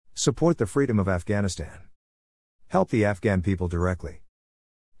Support the freedom of Afghanistan. Help the Afghan people directly.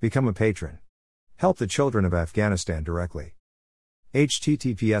 Become a patron. Help the children of Afghanistan directly.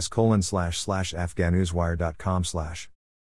 https://afghannewswire.com/